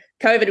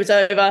COVID was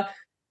over,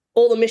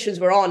 all the missions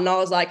were on, and I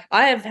was like,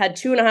 I have had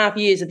 2.5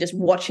 years of just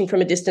watching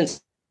from a distance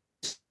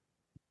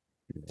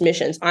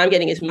missions. I'm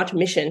getting as much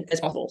mission as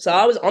possible. So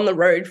I was on the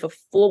road for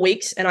 4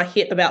 weeks and I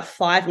hit about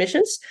 5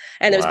 missions,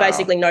 and there was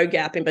basically no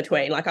gap in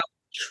between. Like, I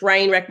was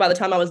train wrecked by the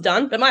time I was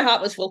done, but my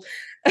heart was full.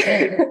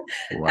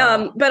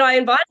 But I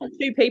invited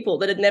 2 people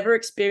that had never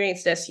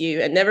experienced SU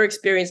and never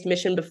experienced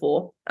mission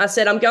before. I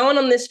said, I'm going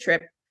on this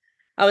trip.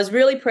 I was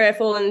really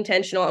prayerful and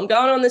intentional. I'm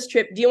going on this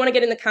trip. Do you want to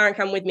get in the car and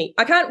come with me?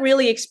 I can't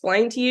really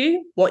explain to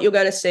you what you're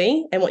going to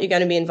see and what you're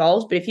going to be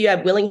involved, but if you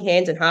have willing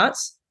hands and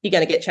hearts, you're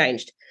going to get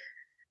changed.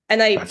 And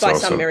they,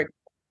 some miracle,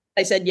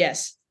 they said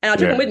yes. And I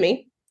took them with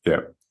me.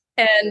 Yeah.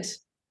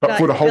 But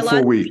for the whole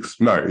 4 weeks?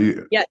 No.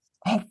 Yes.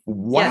 Oh,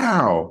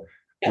 wow.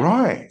 Yes.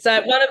 Right.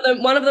 So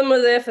one of them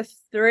was there for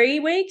 3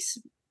 weeks,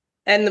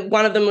 and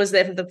one of them was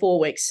there for the 4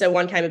 weeks. So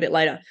one came a bit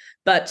later.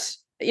 But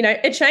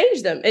it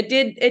changed them. It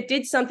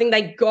did something.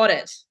 They got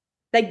it.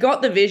 They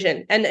got the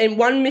vision. And in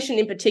one mission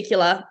in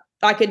particular,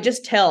 I could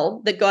just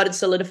tell that God had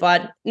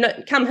solidified, no,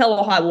 come hell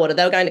or high water,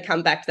 they were going to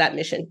come back to that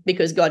mission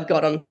because God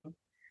got them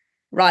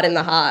right in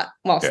the heart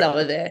whilst they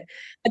were there.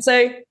 And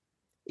so,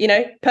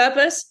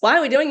 purpose, why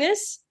are we doing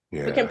this?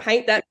 Yeah. We can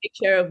paint that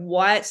picture of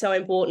why it's so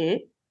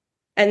important,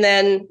 and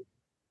then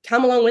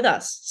come along with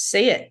us,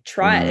 see it,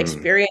 try it,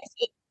 experience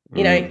it.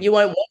 You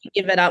won't want to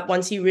give it up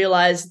once you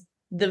realize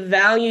the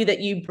value that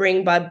you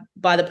bring by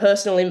the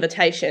personal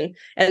invitation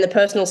and the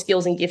personal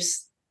skills and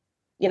gifts,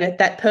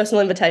 that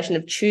personal invitation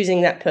of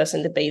choosing that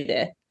person to be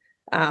there.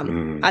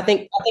 I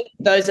think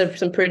those are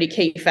some pretty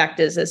key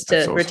factors as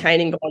to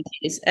retaining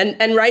volunteers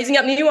and raising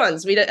up new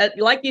ones. We don't,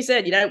 like you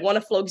said, you don't want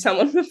to flog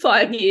someone for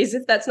 5 years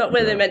if that's not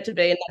where they're meant to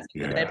be and that's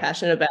what they're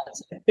passionate about.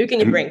 So who can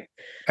you bring?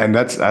 And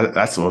that's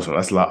awesome.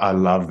 I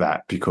love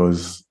that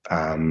because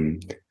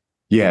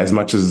as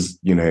much as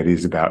it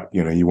is about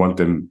you want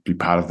them to be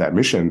part of that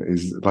mission,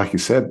 is like you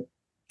said,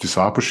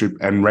 discipleship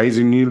and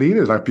raising new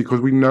leaders, like, because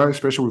we know,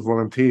 especially with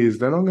volunteers,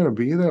 they're not going to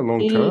be there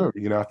long term.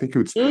 I think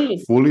it's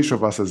foolish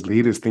of us as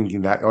leaders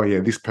thinking that,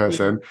 this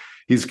person,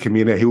 he's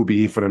committed, he'll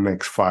be here for the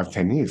next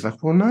 5-10 years.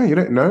 Like, well, no, you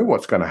don't know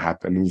what's going to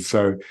happen. And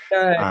so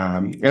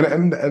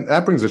and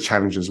that brings a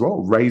challenge as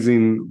well,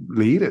 raising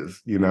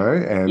leaders,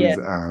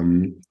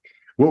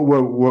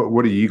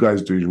 what do you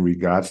guys do in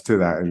regards to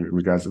that, in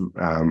regards to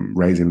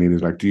raising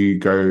leaders? Like, do you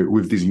go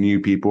with these new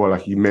people,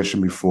 like you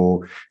mentioned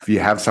before, if you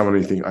have someone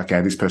you think,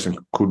 okay, this person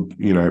could,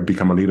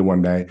 become a leader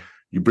one day,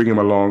 you bring them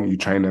along, you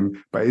train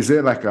them, but is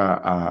there like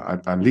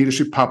a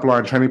leadership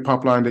pipeline, training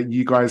pipeline that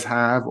you guys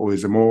have, or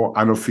is it more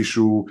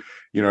unofficial,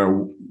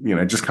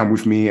 just come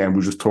with me and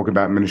we'll just talk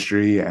about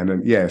ministry and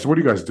then, so what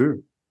do you guys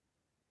do?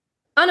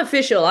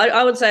 Unofficial.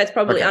 I would say it's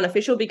probably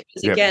unofficial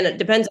because, again, it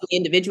depends on the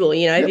individual.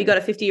 If you've got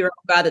a 50-year-old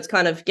guy that's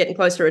kind of getting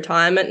close to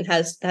retirement and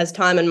has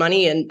time and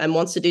money and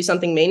wants to do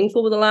something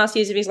meaningful with the last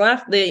years of his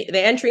life, the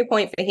entry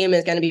point for him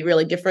is going to be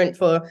really different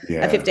for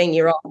a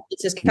 15-year-old.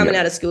 It's just coming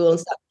out of school and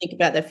starting to think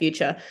about their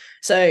future.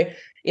 So,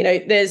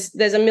 there's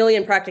a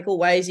million practical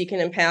ways you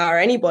can empower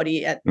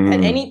anybody at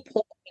any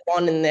point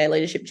on in their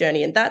leadership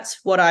journey. And that's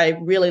what I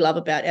really love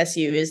about SU,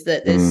 is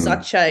that there's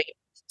such a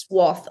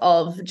swath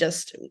of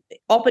just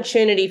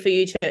opportunity for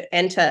you to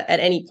enter at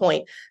any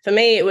point. For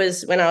me, it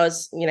was when I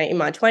was, in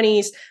my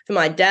 20s. For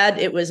my dad,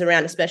 it was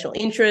around a special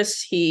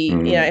interest. He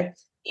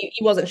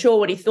wasn't sure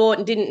what he thought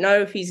and didn't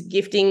know if his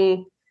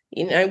gifting,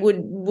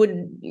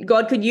 would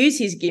God could use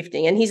his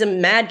gifting. And he's a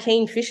mad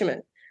keen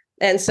fisherman.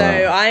 And so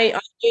I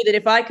knew that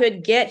if I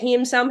could get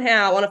him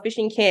somehow on a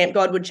fishing camp,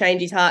 God would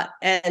change his heart.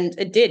 And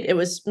it did. It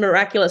was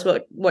miraculous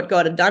what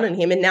God had done in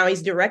him. And now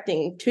he's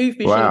directing 2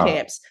 fishing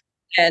camps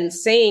and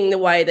seeing the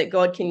way that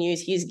God can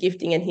use his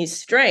gifting and his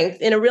strength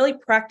in a really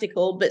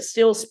practical but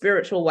still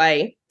spiritual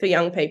way for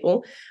young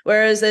people.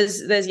 Whereas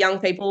there's young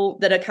people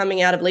that are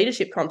coming out of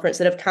leadership conference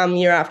that have come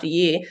year after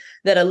year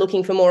that are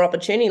looking for more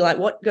opportunity. Like,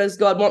 what does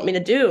God want me to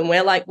do? And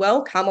we're like,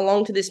 well, come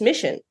along to this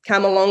mission,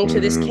 come along to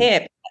this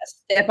camp.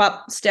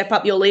 Step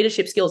up your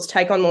leadership skills,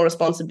 take on more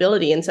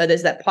responsibility. And so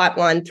there's that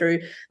pipeline through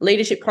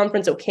leadership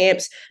conference or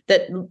camps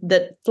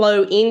that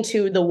flow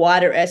into the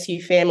wider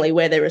SU family,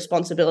 where their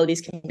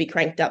responsibilities can be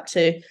cranked up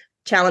to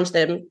challenge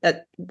them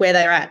at where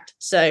they're at.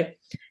 So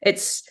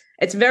it's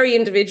very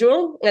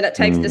individual, and it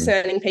takes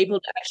discerning people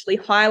to actually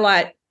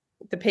highlight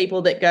the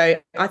people that go,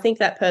 I think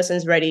that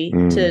person's ready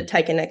to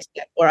take a next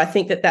step, or I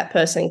think that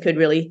person could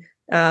really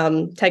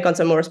take on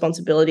some more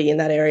responsibility in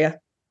that area.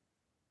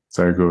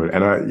 So good.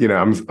 And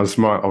I'm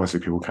smiling. Obviously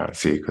people can't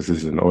see it because this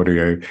is an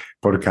audio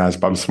podcast,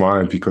 but I'm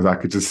smiling because I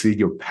could just see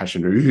your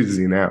passion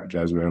oozing out,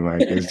 Jasmine.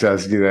 Like, it's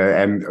just,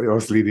 and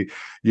obviously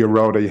your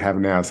role that you have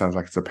now sounds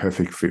like it's a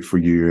perfect fit for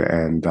you.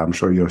 And I'm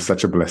sure you're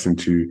such a blessing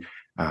to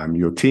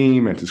your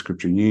team and to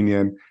Scripture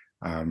Union.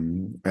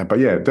 But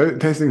yeah,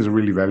 those things are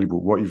really valuable,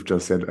 what you've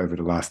just said over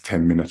the last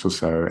 10 minutes or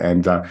so.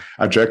 And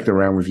I joked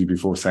around with you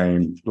before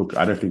saying, look,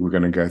 I don't think we're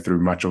going to go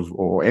through much of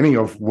or any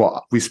of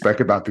what we spoke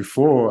about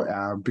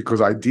before,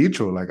 because I did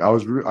feel like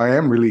I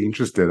am really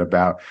interested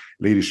about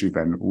leadership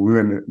and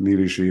women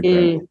leadership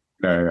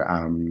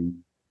and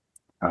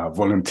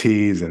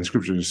volunteers and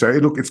scripture. So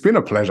look, it's been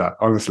a pleasure.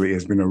 Honestly,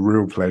 it's been a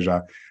real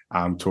pleasure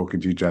talking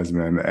to you,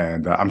 Jasmine.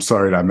 And I'm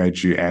sorry that I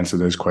made you answer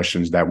those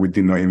questions that we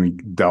did not even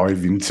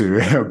dive into,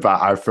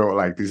 but I felt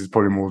like this is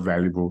probably more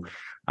valuable.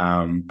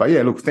 But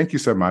yeah, look, thank you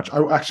so much.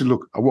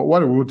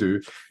 What I will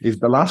do is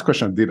the last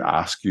question I did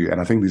ask you,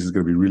 and I think this is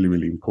going to be really,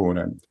 really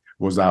important,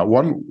 was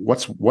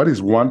what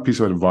is one piece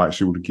of advice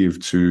you would give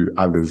to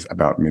others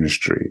about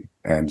ministry?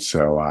 And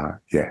so,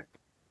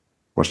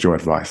 what's your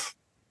advice?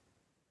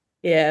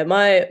 Yeah,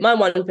 my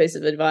one piece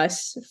of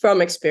advice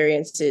from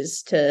experience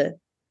is to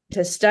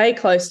stay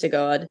close to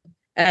God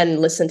and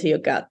listen to your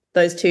gut.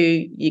 Those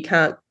two, you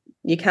can't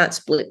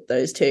split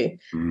those two.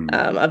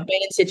 I've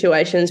been in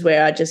situations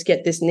where I just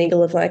get this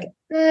niggle of like,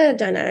 I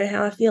don't know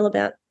how I feel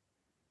about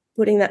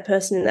putting that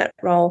person in that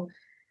role.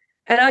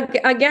 And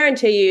I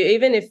guarantee you,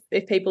 even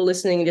if people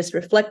listening just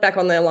reflect back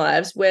on their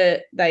lives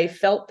where they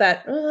felt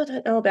that, I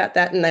don't know about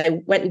that, and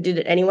they went and did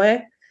it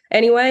anyway,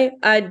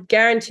 I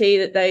guarantee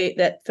that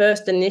that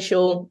first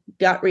initial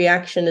gut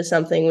reaction to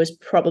something was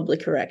probably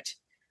correct.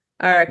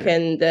 I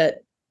reckon that,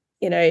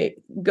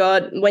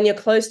 God, when you're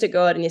close to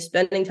God and you're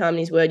spending time in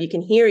his word, you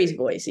can hear his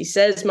voice. He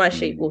says, my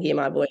sheep will hear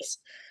my voice.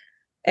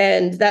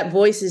 And that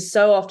voice is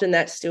so often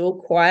that still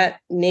quiet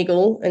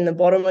niggle in the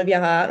bottom of your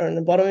heart or in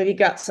the bottom of your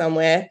gut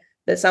somewhere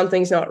that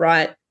something's not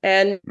right.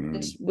 And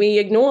we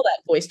ignore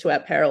that voice to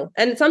our peril.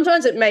 And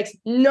sometimes it makes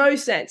no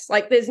sense.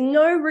 Like, there's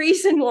no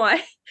reason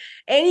why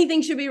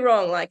anything should be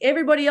wrong. Like,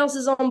 everybody else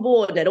is on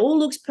board and it all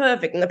looks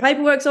perfect and the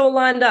paperwork's all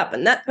lined up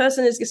and that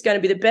person is just going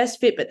to be the best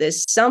fit, but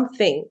there's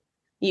something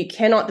you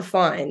cannot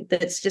define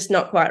that's just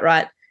not quite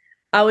right.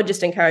 I would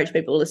just encourage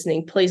people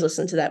listening, please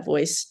listen to that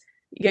voice.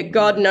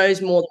 God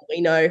knows more than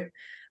we know.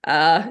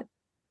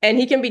 And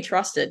he can be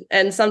trusted.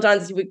 And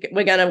sometimes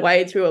we're going to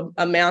wade through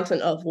a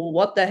mountain of, well,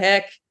 what the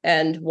heck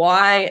and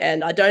why?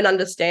 And I don't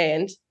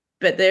understand.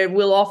 But there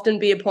will often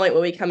be a point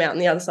where we come out on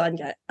the other side and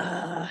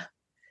go,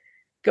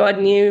 God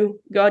knew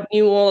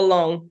all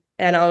along.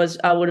 And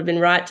I would have been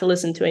right to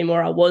listen to him,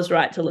 or I was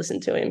right to listen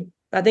to him.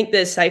 I think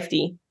there's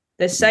safety.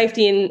 There's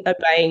safety in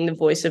obeying the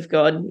voice of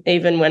God,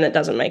 even when it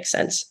doesn't make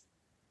sense.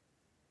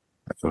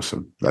 That's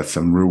awesome. That's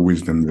some real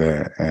wisdom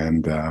there.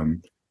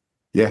 And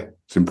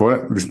it's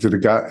important. Listen to the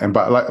gut.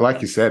 But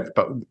like you said,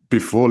 but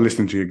before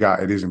listening to your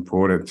gut, it is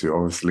important to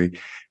obviously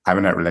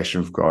having that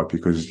relationship with God,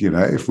 because,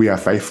 if we are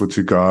faithful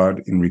to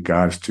God in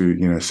regards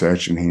to,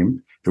 searching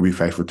him, he'll be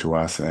faithful to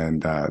us.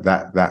 And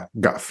that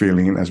gut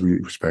feeling, as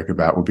we spoke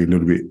about, will be a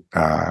little bit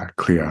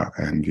clearer.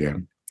 And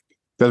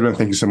Jasmine,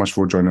 thank you so much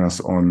for joining us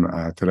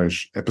on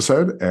today's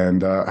episode.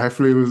 And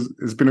hopefully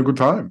it's been a good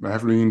time.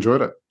 Hopefully you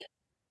enjoyed it.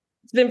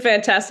 It's been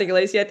fantastic,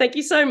 Eliseo. Thank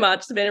you so much.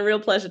 It's been a real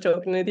pleasure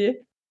talking with you.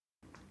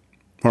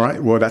 All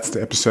right. Well, that's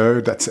the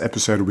episode. That's the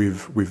episode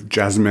with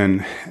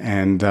Jasmine.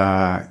 And,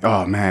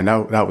 oh man,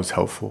 that was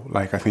helpful.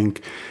 Like, I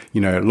think,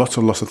 lots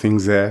of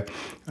things there.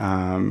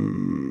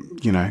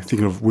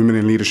 Thinking of women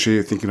in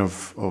leadership, thinking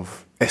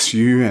of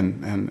SU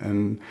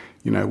and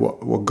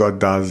what God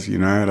does,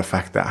 the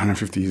fact that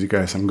 150 years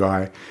ago, some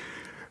guy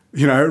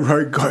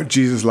wrote God,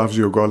 Jesus loves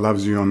you, or God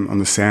loves you on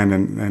the sand.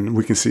 And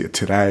we can see it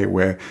today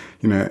where,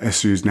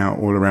 SU is now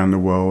all around the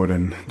world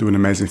and doing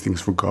amazing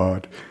things for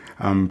God.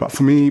 But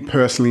for me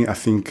personally, I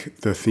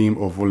think the theme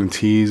of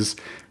volunteers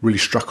really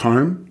struck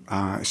home.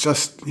 It's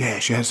just,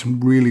 she has some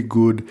really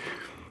good,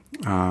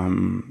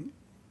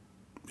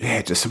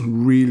 just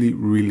some really,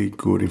 really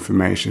good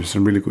information,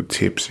 some really good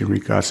tips in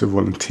regards to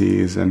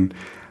volunteers and,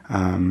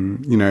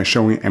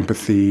 showing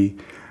empathy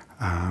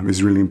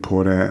is really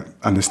important.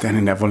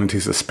 Understanding that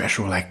volunteers are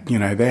special,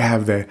 they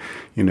have their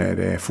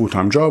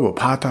full-time job or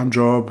part-time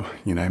job.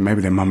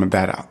 Maybe their mum and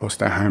dad or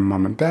stay-home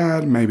mum and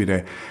dad. Maybe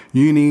their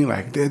uni.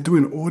 They're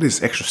doing all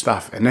this extra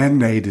stuff, and then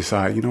they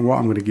decide, I'm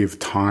going to give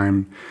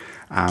time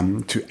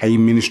to a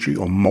ministry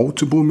or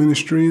multiple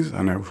ministries.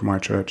 I know for my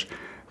church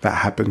that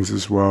happens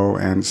as well,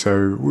 and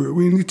so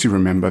we need to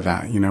remember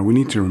that. We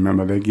need to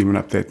remember they're giving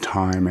up their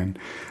time and.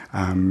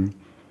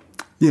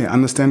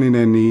 Understanding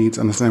their needs,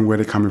 understanding where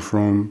they're coming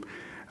from,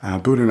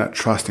 building that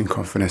trust and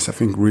confidence, I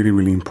think really,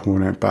 really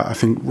important. But I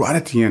think right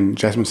at the end,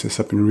 Jasmine says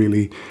something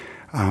really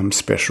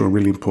special,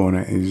 really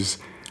important is,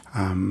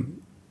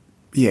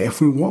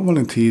 if we want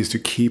volunteers to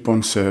keep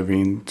on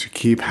serving, to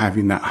keep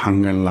having that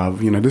hunger and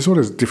love, there's all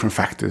those different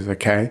factors,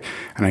 okay?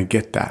 And I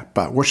get that.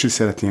 But what she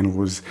said at the end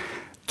was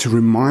to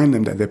remind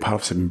them that they're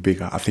part of something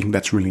bigger. I think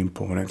that's really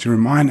important. To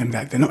remind them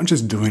that they're not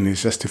just doing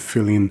this just to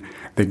fill in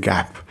the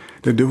gap.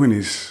 They're doing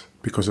this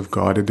because of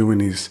God. They're doing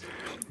this,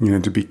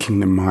 to be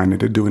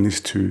kingdom-minded. They're doing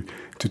this to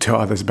tell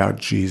others about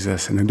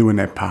Jesus, and they're doing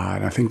their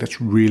part. I think that's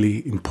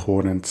really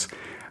important,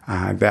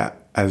 that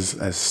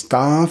as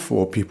staff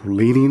or people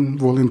leading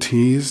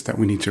volunteers, that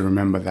we need to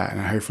remember that.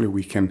 And hopefully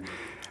we can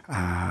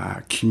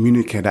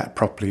communicate that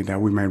properly,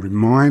 that we may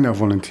remind our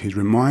volunteers,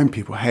 remind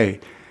people, hey,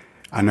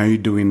 I know you're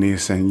doing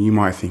this, and you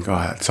might think,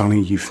 it's only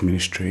youth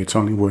ministry, it's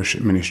only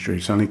worship ministry,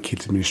 it's only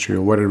kids ministry,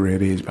 or whatever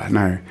it is. But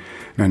no,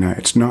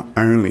 it's not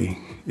only.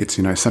 It's,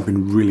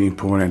 something really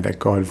important that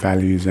God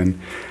values, and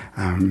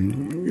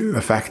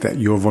the fact that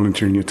you're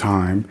volunteering your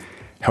time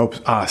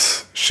helps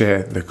us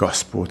share the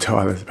gospel, tell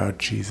others about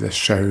Jesus,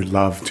 show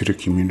love to the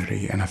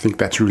community. And I think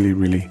that's really,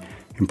 really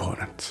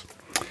important.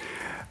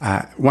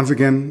 Once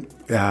again,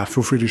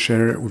 feel free to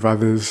share it with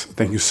others.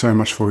 Thank you so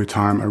much for your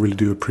time. I really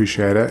do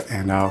appreciate it,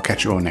 and I'll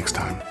catch you all next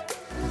time.